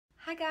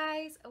Hi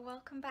guys,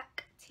 welcome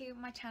back to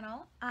my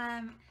channel.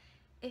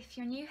 If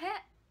you're new here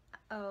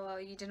or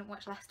you didn't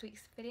watch last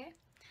week's video,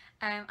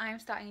 I'm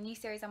starting a new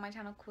series on my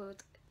channel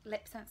called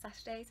LipSense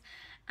Saturdays,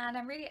 and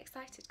I'm really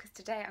excited because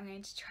today I'm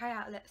going to try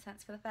out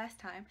LipSense for the first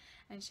time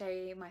and show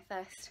you my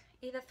first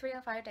either 3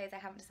 or 5 days, I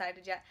haven't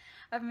decided yet,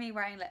 of me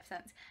wearing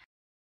LipSense.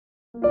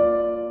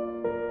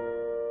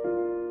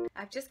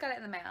 I've just got it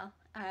in the mail,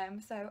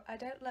 so I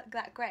don't look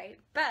that great,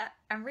 but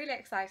I'm really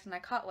excited and I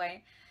can't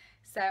wait.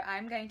 So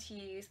I'm going to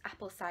use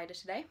apple cider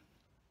today,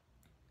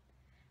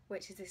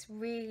 which is this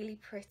really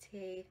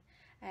pretty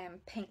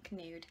pink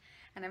nude,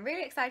 and I'm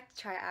really excited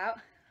to try it out.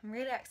 I'm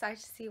really excited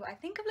to see what I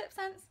think of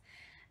LipSense,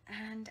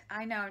 and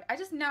I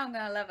just know I'm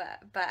gonna love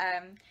it. But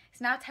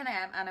it's now 10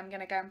 AM and I'm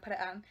gonna go and put it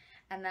on,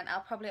 and then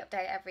I'll probably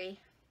update every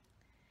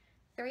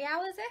 3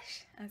 hours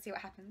ish and see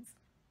what happens.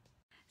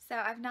 So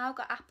I've now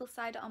got apple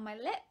cider on my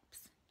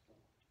lips.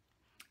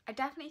 I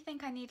definitely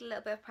think I need a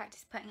little bit of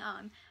practice putting it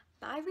on,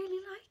 but I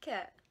really like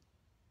it.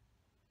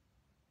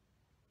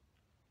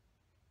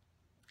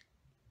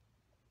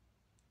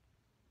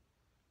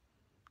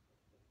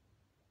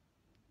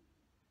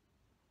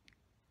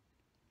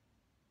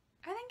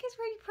 I think it's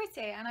really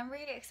pretty, and I'm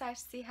really excited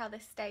to see how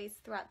this stays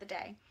throughout the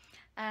day.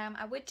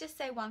 I would just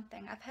say one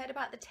thing. I've heard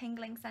about the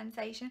tingling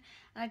sensation,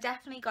 and I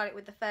definitely got it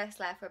with the first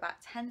layer for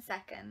about 10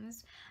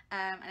 seconds,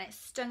 and it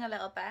stung a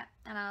little bit,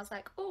 and I was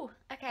like, oh,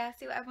 okay, I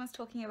see what everyone's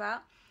talking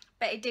about.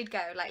 But it did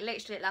go, like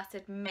literally it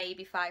lasted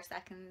maybe 5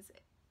 seconds,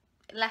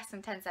 less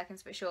than 10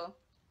 seconds for sure.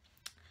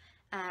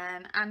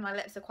 And my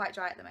lips are quite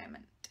dry at the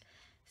moment,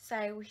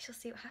 so we shall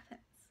see what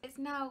happens. It's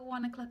now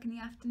 1 o'clock in the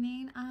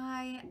afternoon.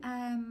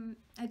 I'm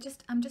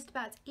just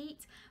about to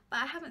eat, but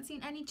I haven't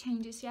seen any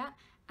changes yet.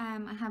 I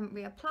haven't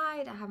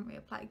reapplied. I haven't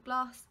reapplied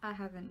gloss. I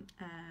haven't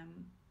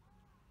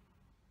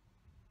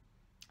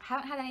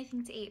had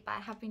anything to eat, but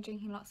I have been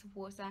drinking lots of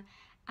water,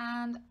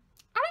 and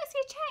I don't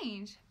see a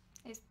change.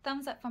 It's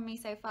thumbs up from me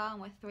so far, and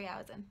we're 3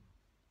 hours in.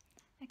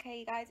 Okay,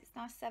 you guys, it's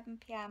now 7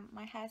 PM.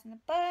 My hair's in a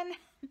bun.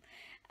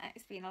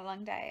 It's been a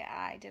long day.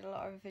 I did a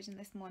lot of revision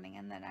this morning,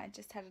 and then I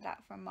just headed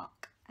out for a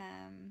mock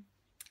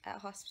at a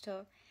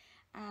hospital,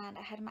 and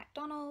I had a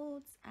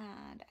McDonald's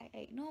and I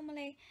ate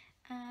normally,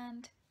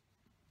 and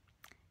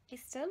it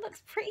still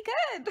looks pretty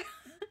good.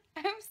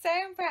 I'm so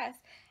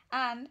impressed,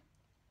 and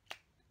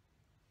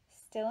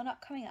still not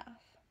coming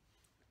off.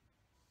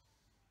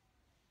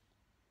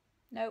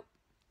 Nope,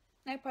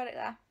 no product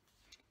there,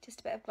 just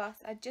a bit of gloss.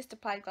 I just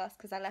applied gloss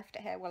because I left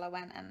it here while I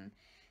went, and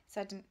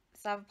so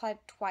I've applied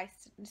it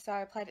twice. So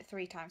I applied it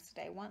 3 times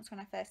today, once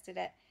when I first did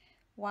it,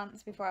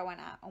 once before I went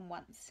out, and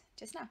once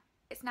just now.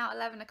 It's now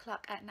 11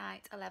 o'clock at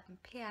night, 11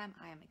 PM.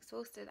 I am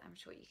exhausted, I'm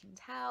sure you can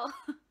tell.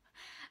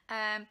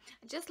 I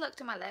just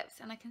looked at my lips,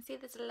 and I can see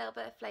there's a little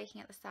bit of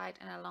flaking at the side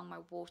and along my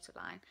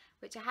waterline,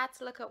 which I had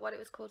to look at what it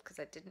was called because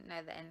I didn't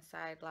know the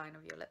inside line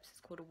of your lips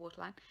is called a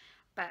waterline.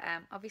 But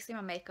obviously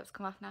my makeup's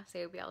come off now, so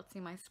you'll be able to see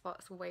my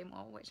spots way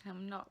more, which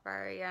I'm not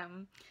very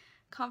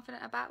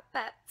confident about.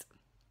 But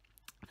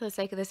for the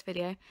sake of this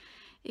video,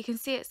 you can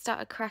see it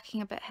started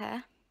cracking a bit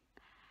here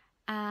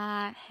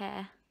and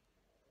here.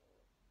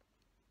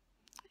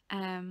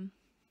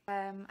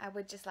 I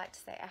would just like to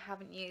say I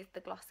haven't used the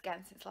gloss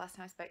again since last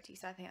time I spoke to you,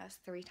 so I think that's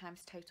 3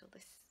 times total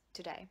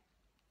today,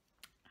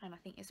 and I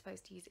think you're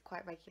supposed to use it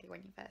quite regularly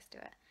when you first do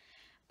it.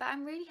 But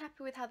I'm really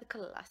happy with how the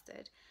colour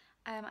lasted.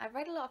 I've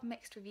read a lot of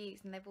mixed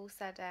reviews, and they've all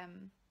said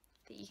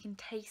that you can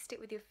taste it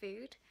with your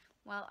food.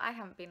 Well, I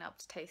haven't been able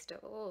to taste it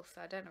at all,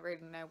 so I don't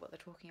really know what they're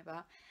talking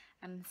about.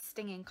 And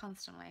stinging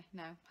constantly.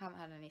 No, haven't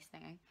had any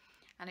stinging,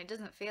 and it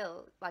doesn't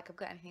feel like I've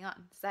got anything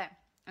on, so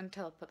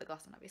until I put the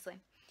gloss on, obviously.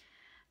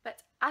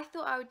 But I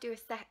thought I would do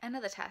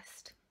another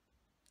test,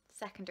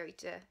 secondary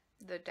to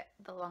the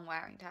long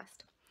wearing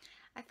test.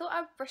 I thought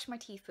I would brush my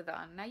teeth with it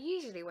on. Now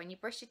usually when you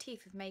brush your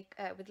teeth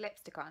with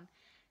lipstick on,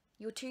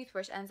 your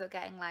toothbrush ends up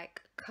getting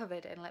like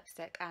covered in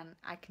lipstick, and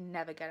I can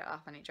never get it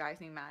off, and it drives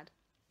me mad.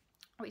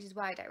 Which is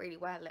why I don't really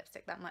wear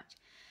lipstick that much.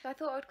 So I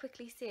thought I would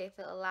quickly see if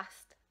it'll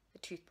last the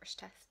toothbrush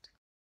test.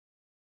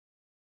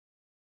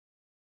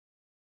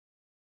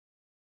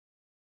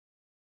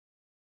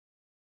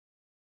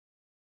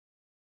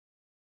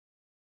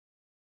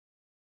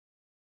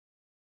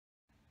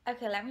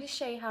 Okay, let me just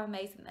show you how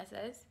amazing this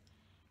is.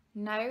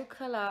 No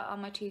colour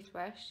on my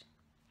toothbrush.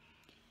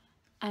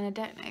 And I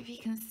don't know if you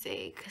can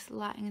see because the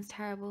lighting is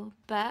terrible,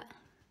 but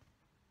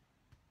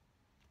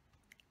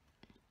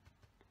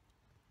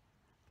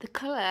the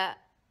colour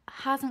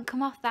hasn't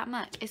come off that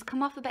much. It's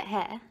come off a bit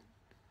here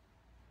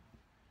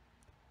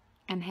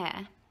and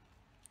here,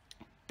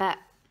 but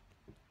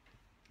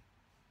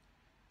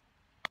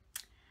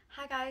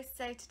hi guys,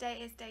 so today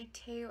is day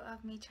 2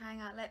 of me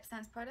trying out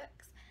LipSense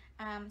products.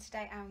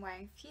 Today I'm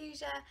wearing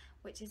Fuchsia,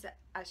 which is,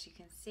 as you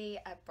can see,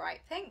 a bright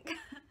pink.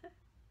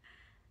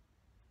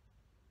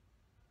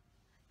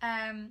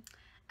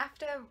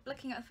 After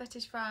looking at the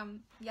footage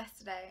from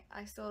yesterday,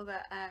 I saw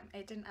that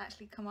it didn't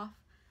actually come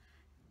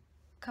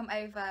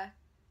over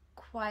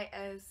quite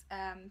as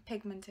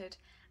pigmented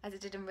as it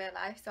did in real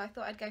life, so I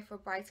thought I'd go for a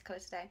brighter colour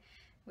today.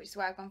 which is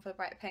why I've gone for the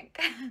bright pink,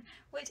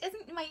 which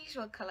isn't my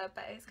usual colour,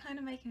 but it's kind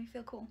of making me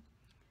feel cool.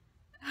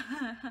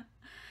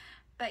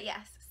 But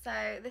yes,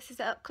 so this is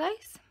it up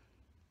close.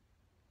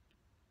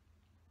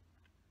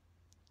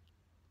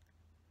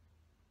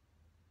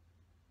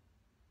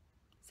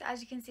 So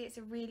as you can see, it's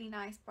a really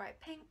nice bright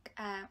pink.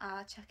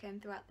 I'll check in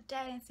throughout the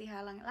day and see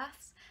how long it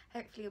lasts.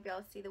 Hopefully you'll be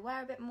able to see the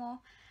wear a bit more.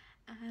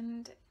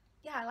 And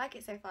yeah, I like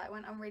it so far. It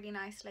went on really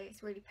nicely.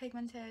 It's really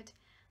pigmented.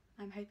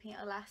 I'm hoping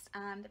it'll last.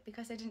 And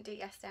because I didn't do it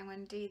yesterday, I'm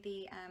going to do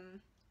the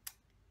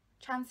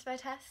transfer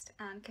test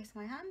and kiss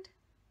my hand.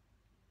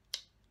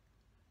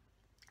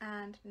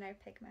 And no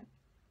pigment.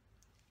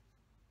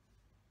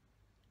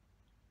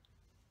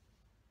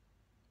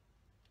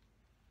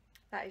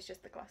 That is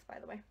just the gloss, by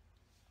the way.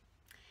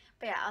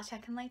 But yeah, I'll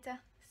check in later.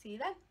 See you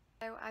then.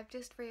 So I've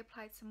just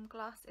reapplied some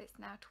gloss. It's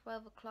now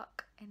 12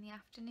 o'clock in the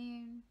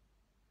afternoon.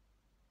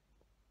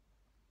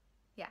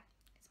 Yeah,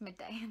 it's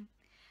midday.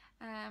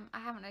 I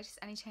haven't noticed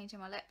any change in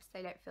my lips.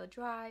 They don't feel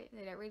dry.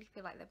 They don't really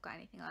feel like they've got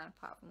anything on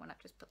apart from when I've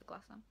just put the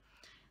gloss on.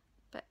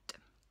 But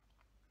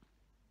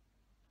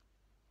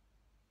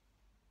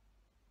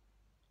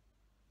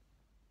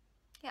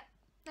yeah,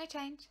 no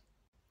change.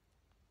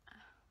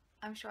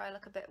 I'm sure I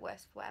look a bit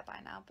worse for wear by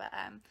now, but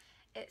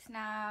it's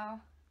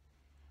now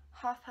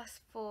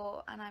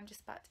 4:30 and I'm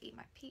just about to eat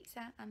my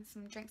pizza and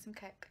drink some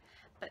Coke.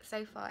 But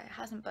so far it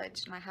hasn't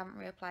budged and I haven't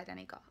reapplied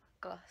any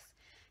gloss.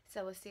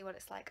 So we'll see what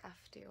it's like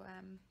after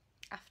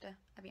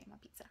I've eaten my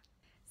pizza.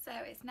 So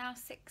it's now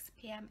 6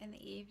 PM in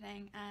the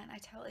evening and I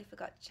totally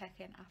forgot to check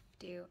in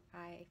after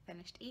I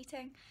finished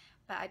eating,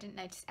 but I didn't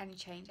notice any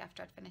change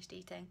after I'd finished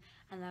eating,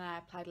 and then I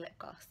applied lip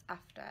gloss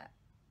after,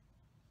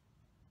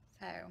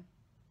 so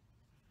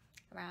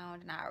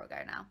around an hour ago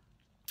now.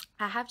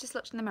 I have just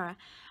looked in the mirror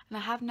and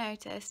I have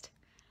noticed,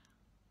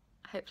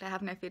 hopefully I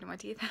have no food in my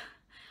teeth,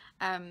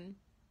 I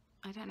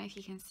don't know if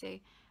you can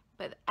see,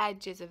 but the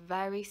edges are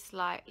very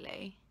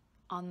slightly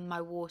on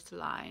my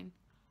waterline,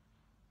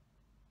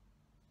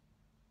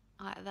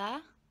 like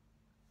there.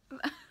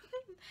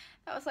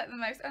 That was like the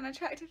most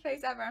unattractive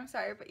face ever, I'm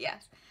sorry, but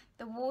yes,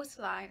 the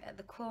waterline at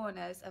the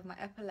corners of my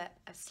upper lip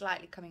are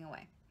slightly coming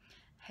away.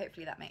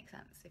 Hopefully that makes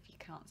sense if you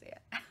can't see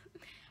it. But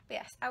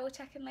yes, I will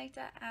check in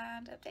later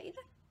and update you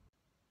then.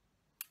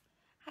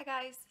 Hi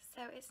guys,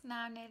 so it's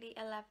now nearly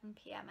 11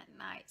 PM at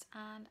night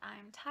and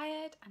I'm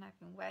tired and I've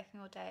been working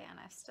all day and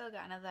I've still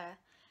got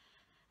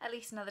at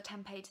least another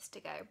 10 pages to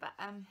go, but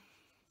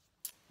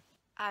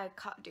I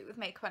can't do it with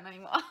makeup on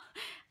anymore.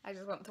 I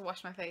just want to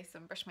wash my face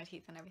and brush my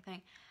teeth and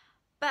everything.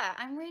 But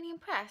I'm really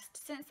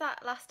impressed. Since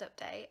that last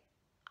update,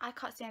 I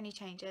can't see any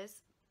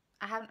changes.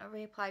 I haven't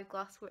reapplied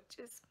gloss, which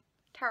is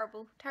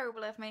terrible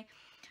of me.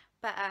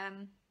 But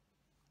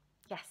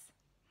yes.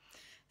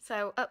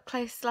 So up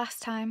close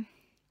last time.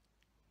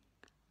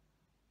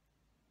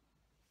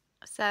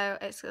 So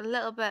it's a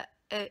little bit,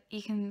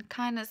 you can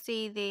kind of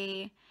see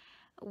the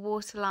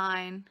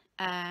waterline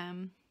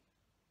and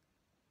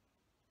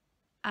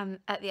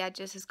at the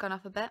edges has gone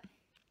off a bit,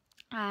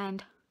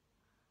 and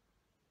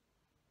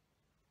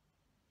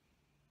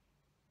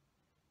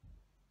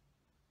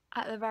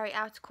at the very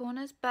outer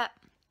corners, but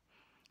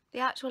the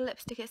actual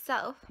lipstick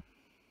itself,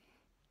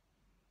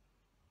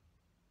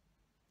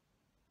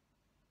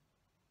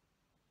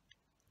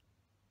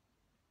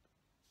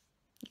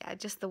 yeah,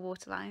 just the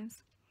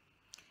waterlines.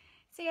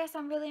 So yes,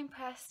 I'm really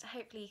impressed.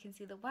 Hopefully you can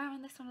see the wear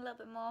on this one a little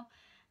bit more,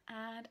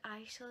 and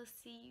I shall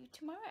see you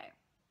tomorrow.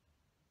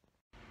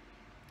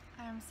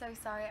 I'm so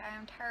sorry, I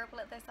am terrible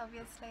at this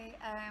obviously.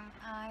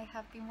 I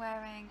have been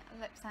wearing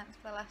LipSense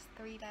for the last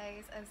 3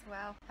 days as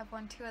well. I've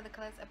worn 2 other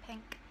colours, a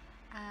pink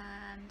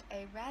and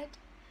a red,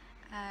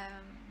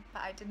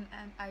 but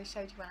I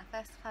showed you when I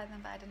first applied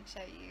them, but I didn't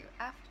show you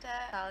after.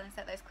 So I'll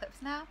insert those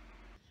clips now.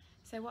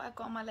 So what I've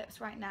got on my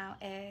lips right now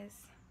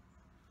is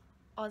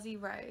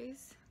Aussie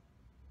Rose,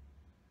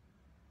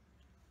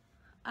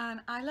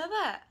 and I love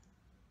it.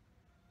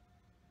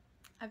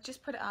 I've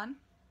just put it on.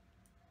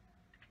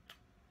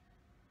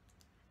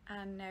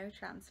 And no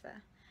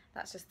transfer,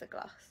 that's just the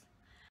gloss.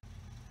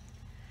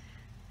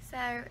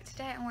 So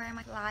today I'm wearing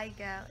my Lie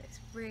Girl. It's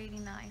really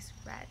nice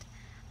red.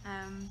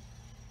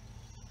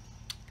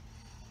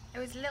 It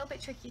was a little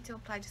bit tricky to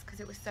apply just because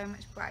it was so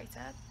much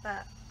brighter,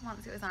 but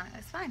once it was on it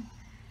was fine.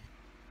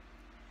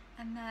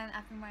 And then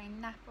I've been wearing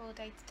nap all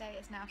day today.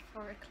 It's now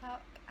 4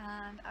 o'clock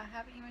and I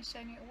haven't even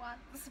shown you it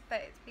once,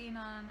 but it's been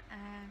on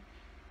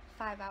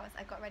 5 hours.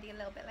 I got ready a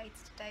little bit later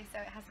today, so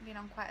it hasn't been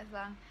on quite as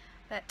long,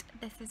 but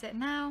this is it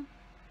now.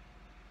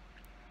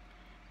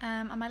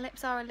 And my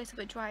lips are a little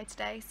bit dry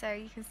today, so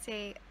you can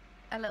see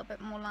a little bit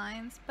more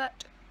lines,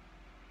 but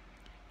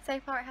so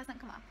far it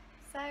hasn't come off.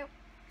 So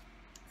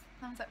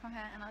thumbs up from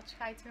here, and I'll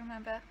try to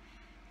remember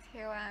to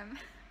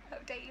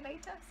update you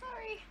later.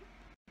 Sorry.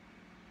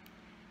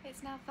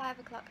 It's now 5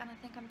 o'clock and I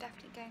think I'm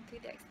definitely going through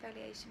the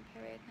exfoliation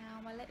period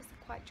now. My lips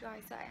are quite dry,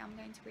 so I am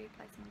going to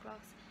reapply some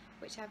gloss,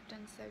 which I've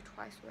done so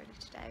twice already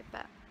today,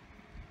 but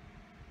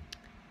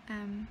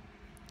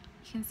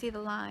you can see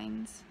the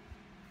lines.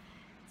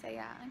 So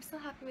yeah, I'm still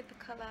happy with the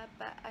colour,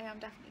 but I am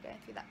definitely going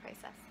through that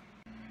process.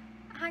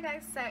 Hi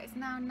guys, so it's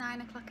now 9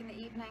 o'clock in the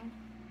evening.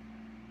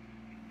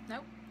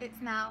 Nope,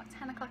 it's now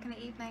 10 o'clock in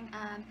the evening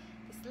and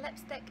this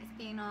lipstick has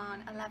been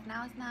on 11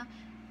 hours now.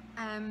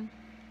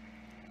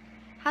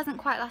 Hasn't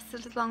quite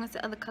lasted as long as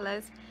the other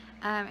colours.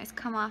 It's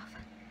come off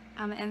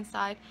on the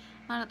inside,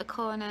 none at the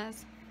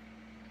corners.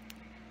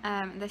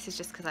 This is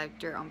just because I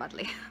drew it on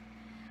badly.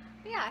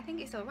 But yeah, I think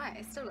it's alright.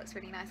 It still looks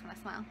really nice when I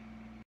smile.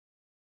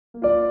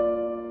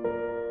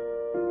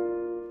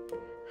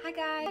 Hi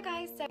guys. Hi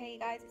guys. So hey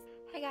guys.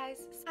 Hi guys.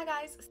 Hi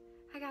guys.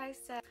 Hi guys.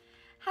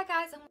 Hi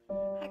guys.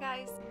 Hi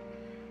guys.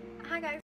 Hi guys.